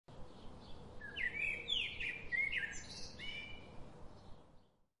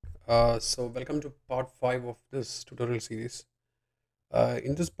So welcome to part 5 of this tutorial series.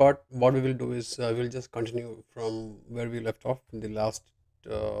 In this part, what we will do is we'll just continue from where we left off in the last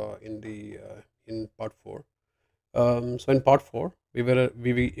in part 4. So in part 4,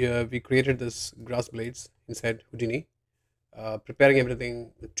 we created this grass blades inside Houdini, preparing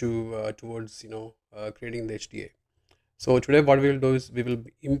everything towards creating the HDA. So today, what we will do is we will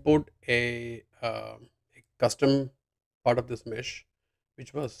import a custom part of this mesh,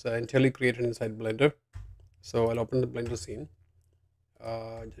 which was entirely created inside Blender. So I'll open the Blender scene.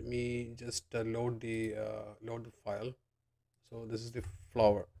 Let me just load the file. So this is the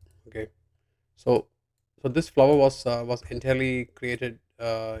flower. Okay. So this flower was entirely created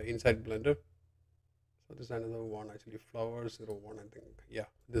inside Blender. So this is another one actually, flower 01. I think, yeah,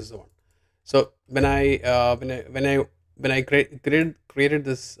 this is the one. So when I created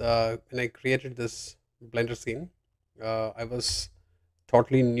this Blender scene, I was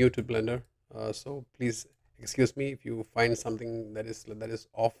totally new to Blender. So please excuse me if you find something that is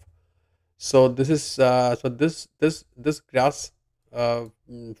off. So this grass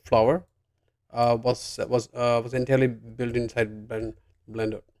flower was entirely built inside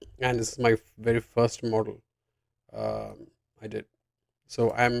Blender, and this is my very first model I did.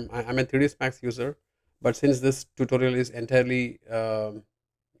 So I'm a 3ds Max user, but since this tutorial is entirely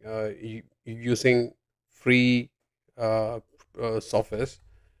using free softwares,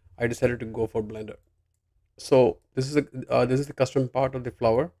 I decided to go for Blender. So this is the custom part of the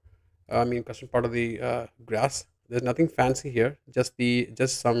flower. I mean, custom part of the grass. There's nothing fancy here. Just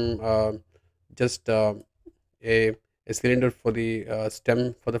some just a cylinder for the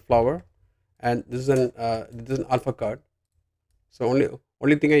stem for the flower, and this is an alpha card. So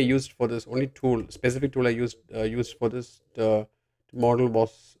only thing I used for this, only specific tool I used for this model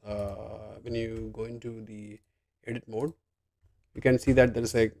was when you go into the edit mode, you can see that there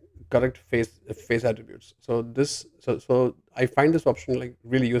is a correct face attributes. So I find this option like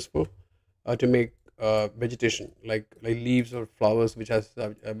really useful to make vegetation like leaves or flowers which has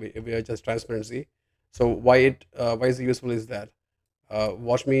transparency. So why is it useful is that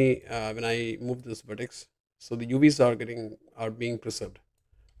watch me when I move this vertex. So the UVs are being preserved.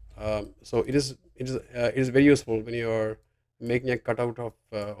 So it is very useful when you are making a cutout of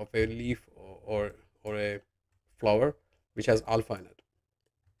a leaf or a flower which has alpha in it.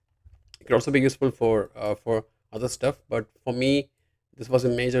 It could also be useful for other stuff, but for me, this was a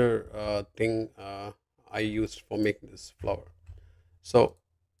major thing I used for making this flower. So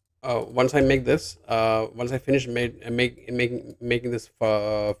once I finish making this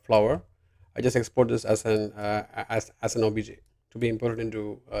flower, I just export this as an obj to be imported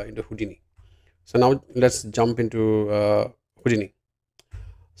into Houdini. So now let's jump into Houdini.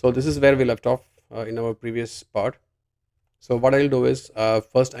 So this is where we left off in our previous part. So what I'll do is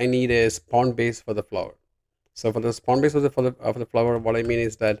first I need a spawn base for the flower. So for the spawn base for the flower, what I mean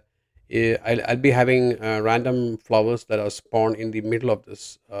is that I'll be having random flowers that are spawned in the middle of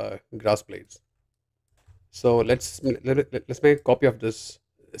this grass blades. So let's make a copy of this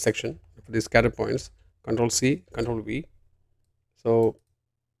section for these scatter points. Control C, Control V. So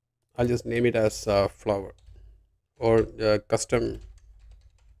I'll just name it as flower or custom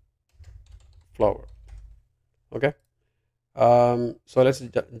flower. Okay. So let's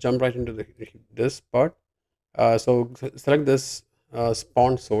jump right into this part. So select this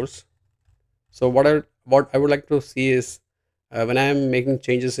spawn source. So what I would like to see is when I am making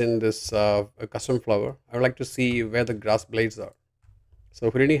changes in this custom flower, I would like to see where the grass blades are. So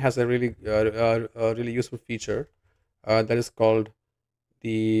Houdini has a really useful feature that is called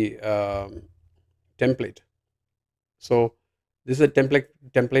the template. So this is a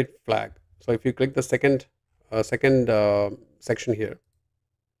template flag. So if you click the second section here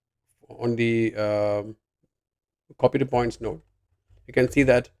on the copy to points node, you can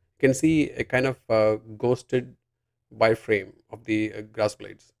see a kind of ghosted wireframe of the grass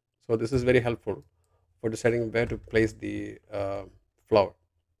blades. So this is very helpful for deciding where to place the flower.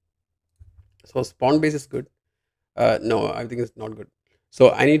 So spawn base is good. No, I think it's not good.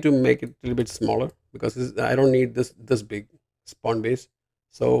 So I need to make it a little bit smaller because I don't need this big spawn base.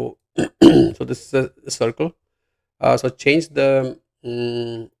 So so this is a circle. So change the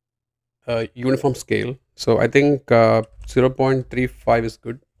uniform scale. So I think 0.35 is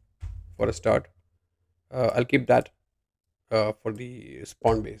good for a start. I'll keep that for the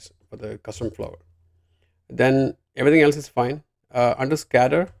spawn base for the custom flower. Then everything else is fine. Under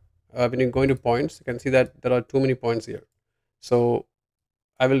scatter, when you go into points, you can see that there are too many points here. So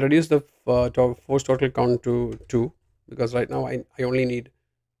I will reduce the force total count to 2 because right now I only need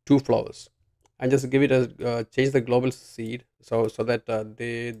 2 flowers. and just give it a change the global seed so that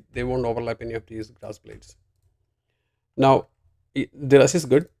they won't overlap any of these grass blades. Now the rest is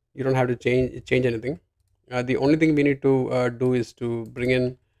good. You don't have to change anything. The only thing we need to do is to bring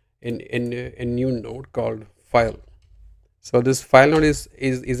in a new node called file. So this file node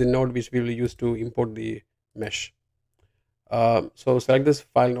is a node which we will use to import the mesh. So select this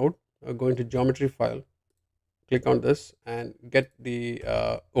file node, go into geometry file, click on this and get the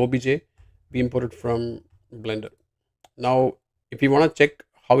obj we imported from Blender. Now if you want to check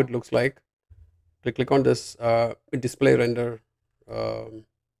how it looks like, click on this display render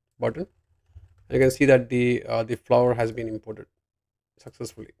button, and you can see that the flower has been imported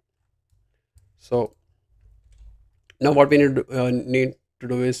successfully. So now what we need to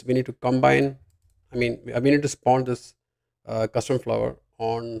do is we need to combine, we need to spawn this custom flower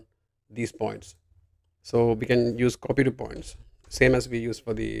on these points. So we can use copy to points, same as we use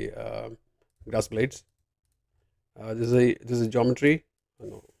for the grass blades. This is geometry.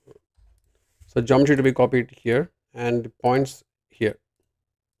 No. So geometry to be copied here and the points here.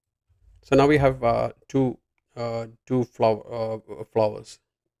 So now we have two flowers.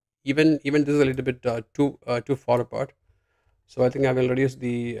 Even this is a little bit too far apart. So I think I will reduce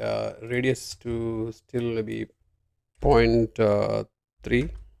the radius to still maybe 0.3,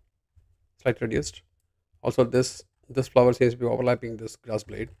 slightly reduced. Also this flower seems to be overlapping this grass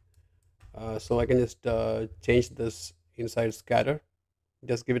blade. So I can just change this inside scatter,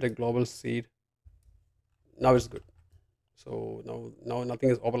 just give it a global seed. Now it's good. So now nothing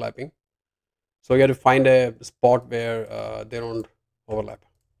is overlapping. So you have to find a spot where they don't overlap.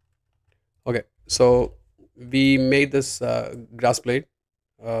 Okay, so we made this grass blade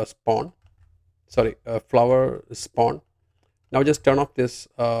spawn, sorry, flower spawn. Now just turn off this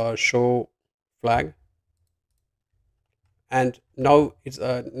show flag, and now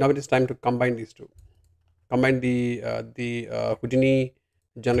it is time to combine these two. Combine the Houdini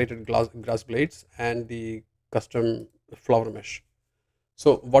generated grass blades and the custom flower mesh.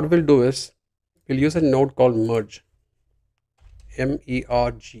 So what we'll do is we'll use a node called merge,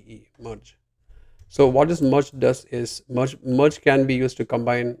 merge, merge. So what this merge does is merge can be used to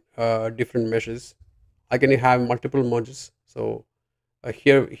combine different meshes. I can have multiple merges. So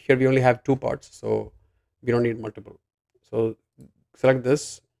here we only have two parts, so we don't need multiple. So select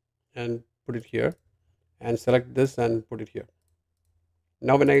this and put it here, and select this and put it here.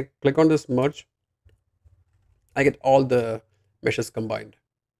 Now when I click on this merge, I get all the meshes combined.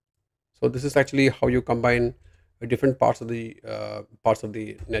 So this is actually how you combine different parts of the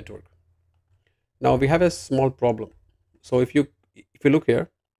network. Now we have a small problem. So if you look here,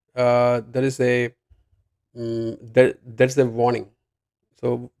 there is a there's a warning.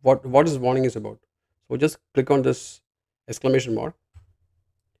 So what is warning is about? So just click on this exclamation mark,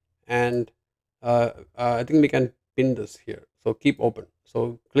 and I think we can pin this here. So keep open.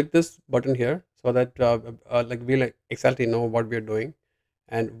 So click this button here so that we'll exactly know what we are doing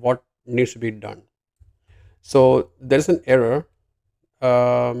and what needs to be done. So there's an error.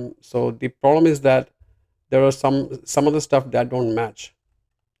 So the problem is that there are some of the stuff that don't match.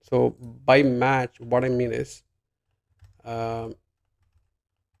 So by match, what I mean is there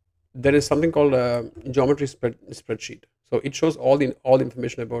is something called a geometry spreadsheet. So it shows all the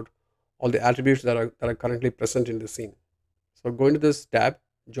information about all the attributes that are currently present in the scene. So go into this tab,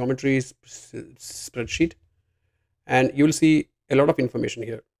 geometry spreadsheet, and you will see a lot of information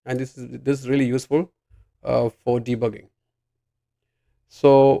here. And this is really useful for debugging.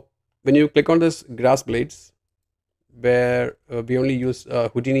 So when you click on this grass blades, where we only use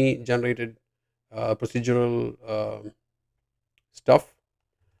Houdini generated procedural stuff,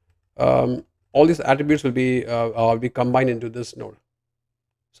 all these attributes will be combined into this node.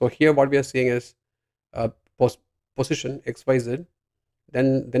 So here what we are seeing is position XYZ,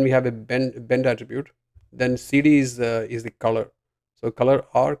 then we have a bend attribute, then CD is the color. So color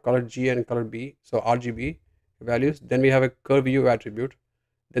R, color G, and color B, so RGB values. Then we have a curve view attribute,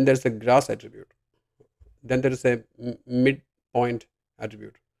 then there's a grass attribute, then there is a midpoint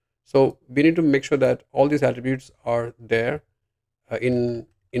attribute. So we need to make sure that all these attributes are there in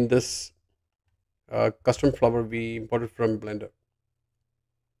this custom flower we imported from Blender.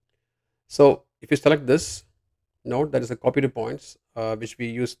 So if you select this node, that is a copy to points, which we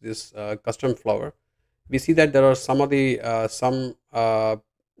use this custom flower, we see that there are some of the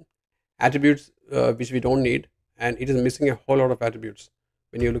attributes which we don't need, and it is missing a whole lot of attributes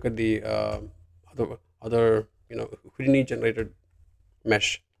when you look at the other Houdini generated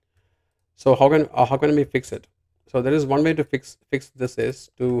mesh. So how can we fix it? So there is one way to fix this is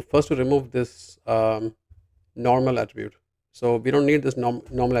to remove this normal attribute. So we don't need this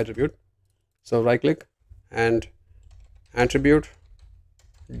normal attribute. So right click and attribute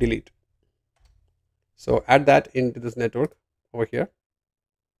delete. So add that into this network over here,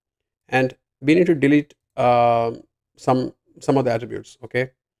 and we need to delete some of the attributes.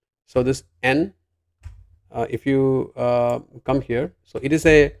 Okay, so this n, if you come here, so it is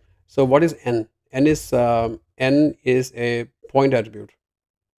a, so what is n? N is a point attribute.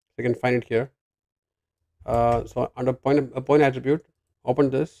 You can find it here. So under point attribute, open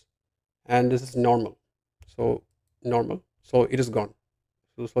this, and this is normal. So normal, so it is gone.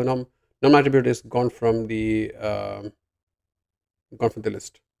 So normal attribute is gone from the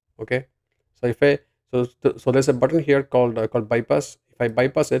list. Okay, so if I, so there's a button here called bypass. If I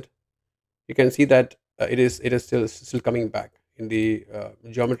bypass it, you can see that it is still coming back in the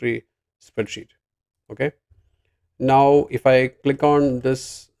geometry spreadsheet. Okay, now if I click on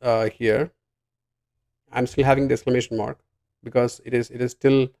this here, I'm still having the exclamation mark, because it is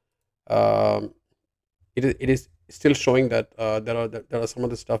still um, it is still showing that there are some of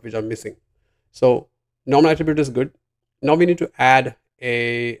the stuff which are missing. So normal attribute is good. Now we need to add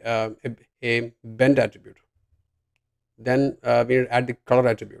a bend attribute. Then we need to add the color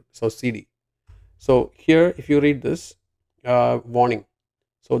attribute, so CD. So here, if you read this warning,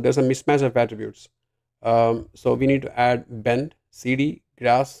 so there's a mismatch of attributes. So we need to add bend, CD,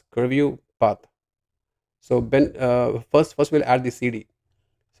 grass, curview, path. So bend, first we'll add the CD.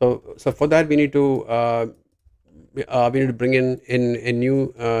 So for that we need to bring in a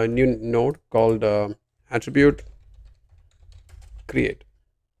new node called attribute create.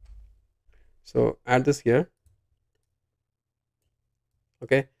 So add this here.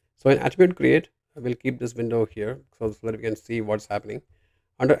 Okay, so in attribute create, I will keep this window here so that we can see what's happening.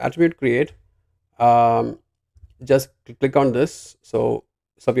 Under attribute create, just click on this. So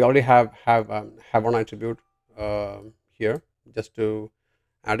we already have one attribute here, just to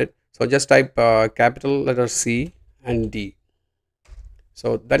add it. So just type capital letter C and D.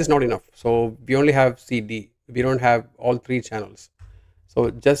 So that is not enough. So we only have CD. We don't have all three channels. So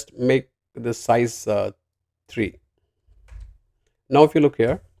just make the size 3. Now if you look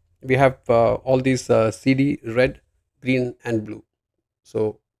here, we have all these CD, red, green, and blue.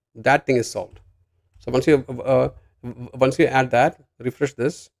 So that thing is solved. So once you add that, refresh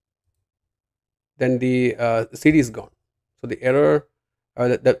this, then the CD is gone. So the error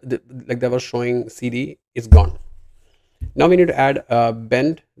like that was showing CD is gone. Now we need to add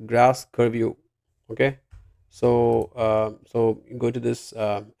bend, grass, curview. Okay, so go to this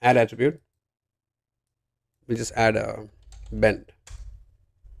add attribute. We'll just add a bend.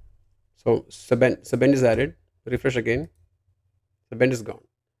 So bend is added. Refresh again. The bend is gone.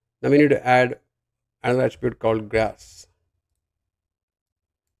 Now we need to add another attribute called grass,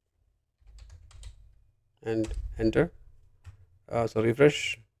 and enter. So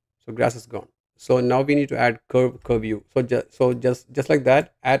refresh. So grass is gone. So now we need to add curview. So just like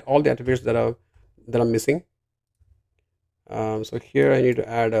that, add all the attributes that are missing. So here I need to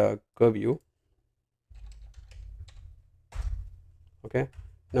add a curview. Okay.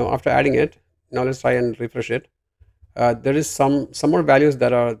 Now after adding it, now let's try and refresh it. There is some more values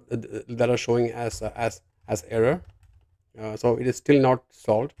that are showing as error. So it is still not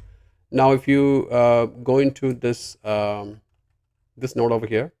solved. Now if you go into this this node over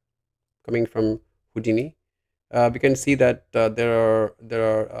here, coming from Houdini, we can see that there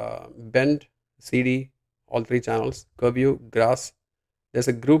are bend, CD, all three channels, curview, grass. There's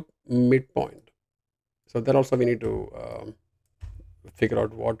a group midpoint. So that also we need to figure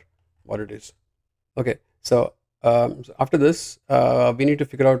out what it is. Okay, so after this, we need to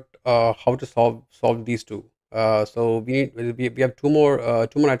figure out how to solve these two. So we have two more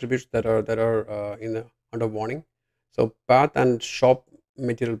attributes that are in under warning. So path and shop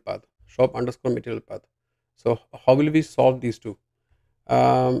material path, shop underscore material path. So how will we solve these two?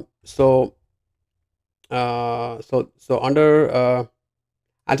 So under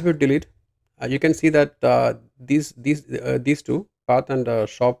attribute delete, you can see that these two, path and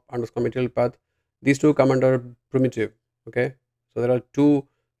shop underscore material path, these two come under primitive. Okay, so there are two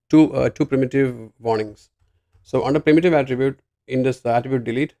primitive warnings. So under primitive attribute, in this attribute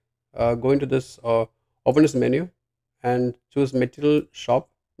delete, go into this open this menu and choose material shop,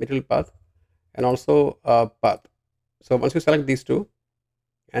 material path, and also path. So once you select these two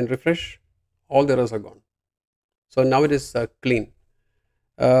and refresh, all the errors are gone. So now it is clean.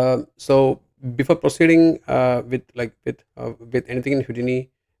 So before proceeding with anything in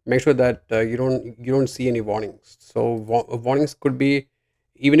Houdini, make sure that you don't see any warnings. So warnings could be,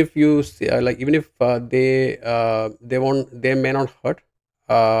 even if you see, even if they may not hurt.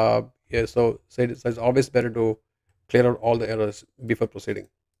 Yeah, so it's always better to clear out all the errors before proceeding.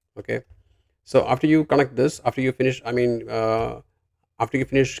 Okay, So after you connect this, after you finish, after you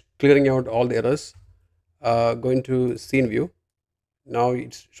finish clearing out all the errors, go into scene view. Now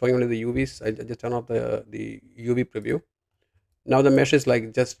it's showing only the UVs. I just turn off the UV preview. Now the mesh is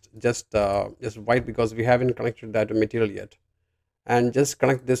like just white because we haven't connected that to material yet. And just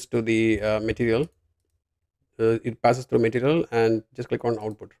connect this to the material. It passes through material and just click on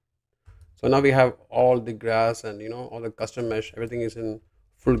output. So now we have all the grass and all the custom mesh. Everything is in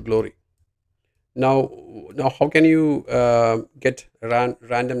full glory. Now how can you get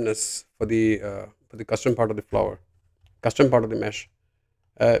randomness for the custom part of the flower, custom part of the mesh?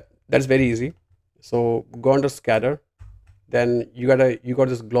 That's very easy. So go under scatter, then you got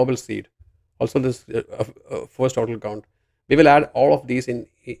this global seed, also this first total count. We will add all of these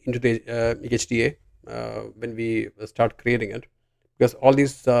into the HDA when we start creating it, because all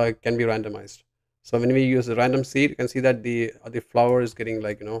these can be randomized. So when we use a random seed, you can see that the flower is getting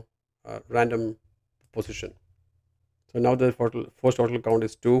like random position. So now the first total count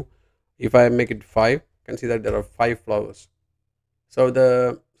is 2. If I make it 5, you can see that there are 5 flowers. So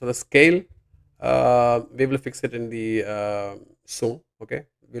the scale, we will fix it in the soon. Okay,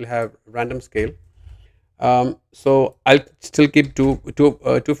 we'll have random scale. So I'll still keep two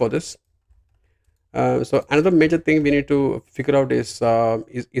for this. So another major thing we need to figure out is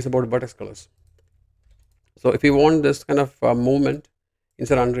about vertex colors. So if you want this kind of movement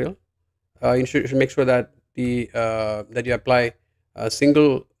inside Unreal, you should make sure that that you apply a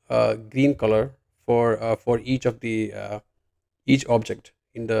single green color for each object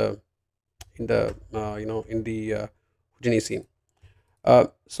in the Houdini scene.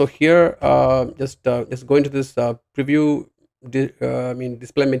 So here, just go into this preview.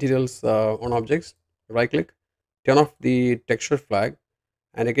 Display materials on objects. Right click, turn off the texture flag,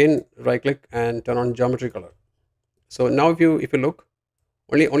 and again right click and turn on geometry color. So now if you look,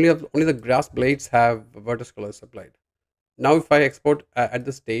 only the grass blades have vertex colors applied. Now if I export at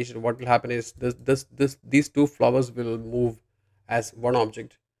this stage, what will happen is these two flowers will move as one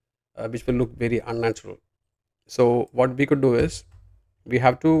object, which will look very unnatural. So what we could do is we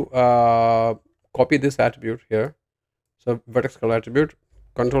have to copy this attribute here. So vertex color attribute,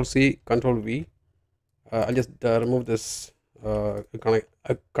 Control C, Control V. I'll just remove this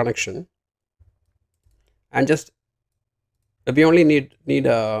connection, and just we only need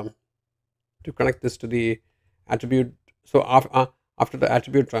to connect this to the attribute. So after the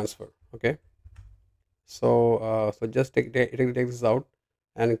attribute transfer, okay. So just take this out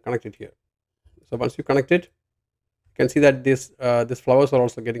and connect it here. So once you connect it, you can see that these flowers are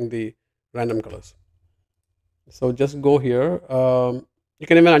also getting the random colors. So just go here. You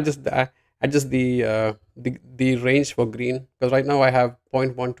can even adjust the range for green, because right now I have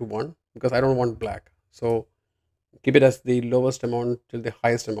 0.1 to 1 because I don't want black. So keep it as the lowest amount till the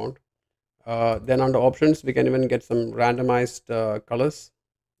highest amount. Then under options, we can even get some randomized colors.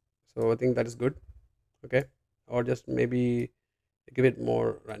 So I think that is good. Okay, or just maybe give it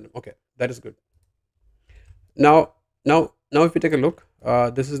more random. Okay, that is good. Now if you take a look,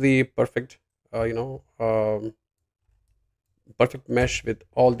 this is the perfect perfect mesh with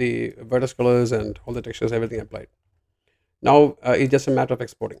all the vertex colors and all the textures, everything applied. Now it's just a matter of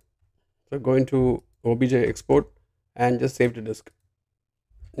exporting. So go into obj export and just save to disk.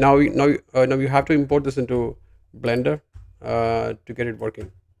 Now you have to import this into Blender to get it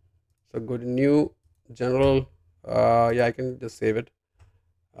working. So go to new, general. Yeah, I can just save it.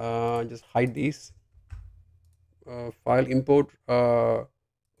 Just hide these. File, import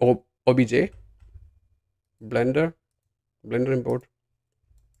obj, Blender import.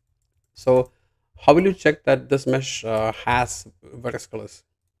 So how will you check that this mesh has vertex colors?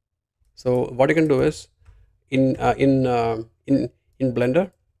 So what you can do is in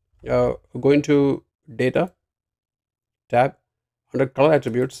Blender, go into data tab, under color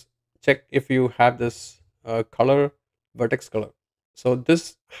attributes, check if you have this color vertex color. So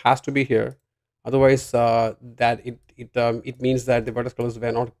this has to be here, otherwise that it means that the vertex colors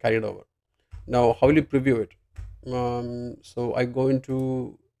were not carried over. Now how will you preview it? So I go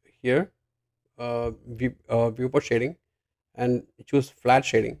into here, viewport shading, and choose flat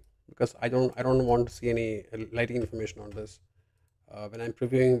shading, because I don't want to see any lighting information on this when I'm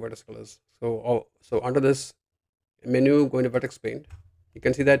previewing vertex colors. So under this menu, go into vertex paint. You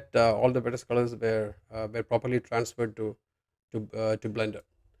can see that all the vertex colors were properly transferred to Blender.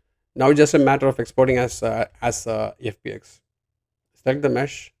 Now it's just a matter of exporting as FBX. Select the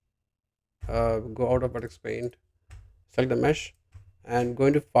mesh, go out of vertex paint, select the mesh, and go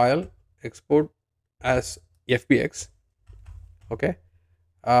into file, export as FBX. Okay.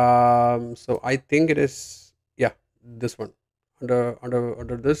 So I think it is, yeah, this one.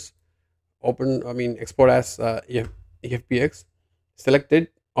 Under this, open, I mean export as EFPX, selected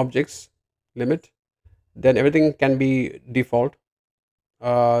objects limit, then everything can be default.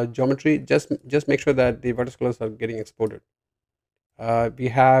 Geometry, just make sure that the vertex colors are getting exported. We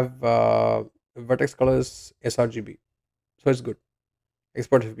have vertex colors sRGB, so it's good.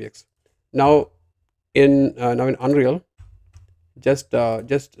 Export FBX. Now in Unreal, just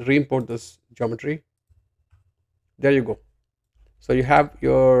re-import this geometry. There you go. So you have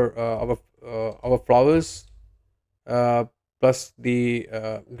your our flowers uh, plus the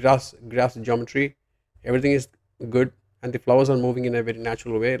grass geometry. Everything is good, and the flowers are moving in a very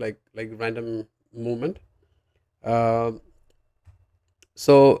natural way, like random movement. Uh,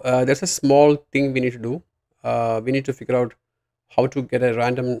 so there's a small thing we need to do. We need to figure out how to get a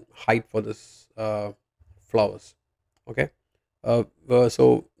random height for this flowers. Okay.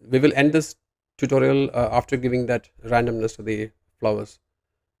 So we will end this tutorial after giving that randomness to the flowers.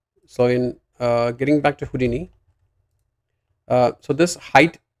 So in getting back to Houdini, so this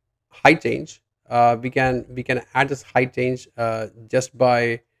height change, we can add this height change just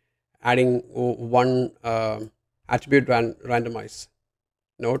by adding one attribute randomize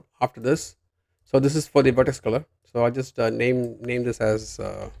node after this. So this is for the vertex color. So I just name this as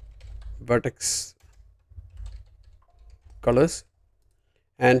vertex colors,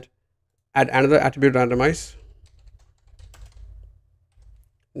 and add another attribute randomize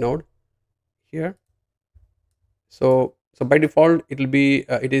node here. So by default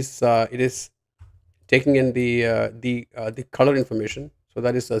it is taking in the color information. So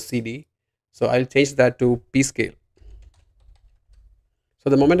that is a CD. So I'll change that to p scale. So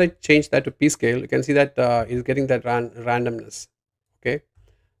the moment I change that to p scale, you can see that it's getting that randomness. Okay.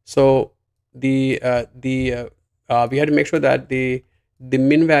 So we had to make sure that the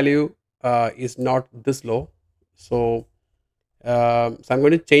min value is not this low. So I'm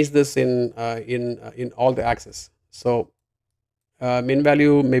going to change this in all the axes. So min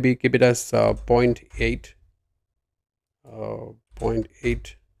value, maybe keep it as 0.8,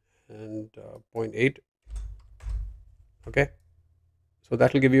 0.8 and 0.8. Okay. So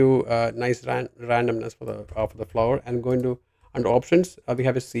that will give you a nice randomness for the flower. And going to under options, we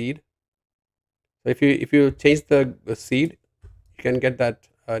have a seed. So if you change the seed, you can get that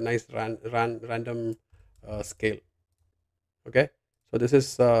nice random scale. Okay. So this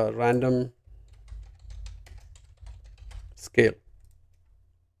is random scale.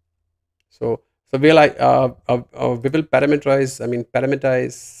 So we will parameterize. I mean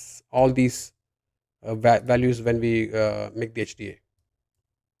parameterize all these values when we make the HDA.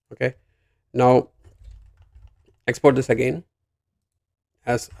 Okay. Now export this again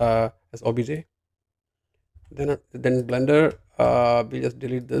as OBJ. Then Blender, we just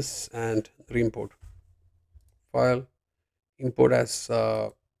delete this and re-import. File, import as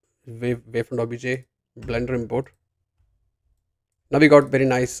wavefront OBJ, Blender import. Now we got very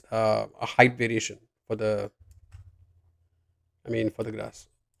nice a height variation for the for the grass.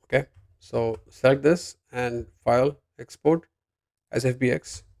 Okay. So select this and file, export as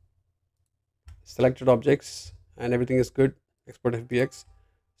FBX. Selected objects and everything is good. Export FBX.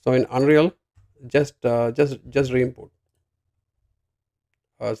 So in Unreal, just re-import.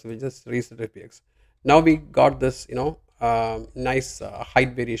 So we just reset FBX. Now we got this nice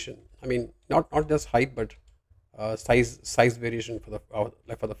height variation. I mean not just height, but size variation for the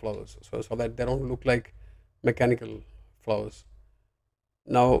like for the flowers. So that they don't look like mechanical flowers.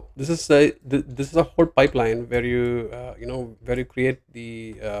 Now this is a whole pipeline where you create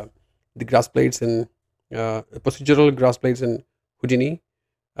the grass plates and procedural grass plates in Houdini.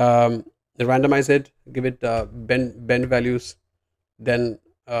 Randomize it, give it bend values, then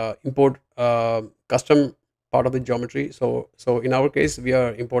import custom part of the geometry. So in our case, we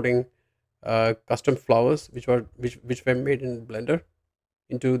are importing custom flowers which were made in Blender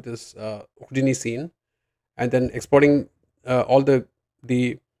into this Houdini scene, and then exporting all the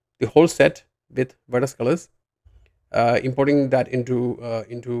whole set with vertex colors, importing that into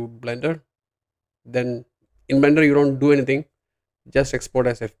Blender. Then in Blender you don't do anything, just export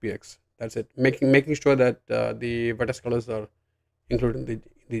as FBX. That's it. Making sure that the vertex colors are included in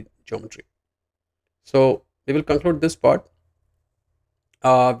the geometry. So we will conclude this part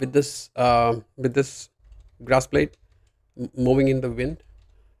with this grass plate moving in the wind.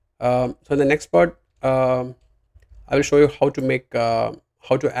 So in the next part, I will show you how to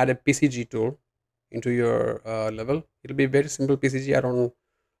add a PCG tool into your level. It'll be very simple PCG.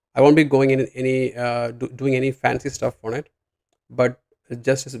 I won't be going in any doing any fancy stuff on it, but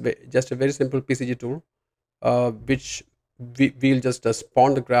just a very simple PCG tool, which we'll just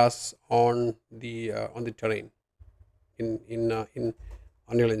spawn the grass on the terrain in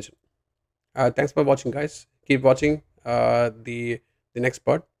Unreal Engine. Thanks for watching, guys. Keep watching the next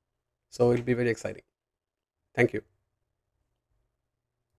part. So it'll be very exciting. Thank you.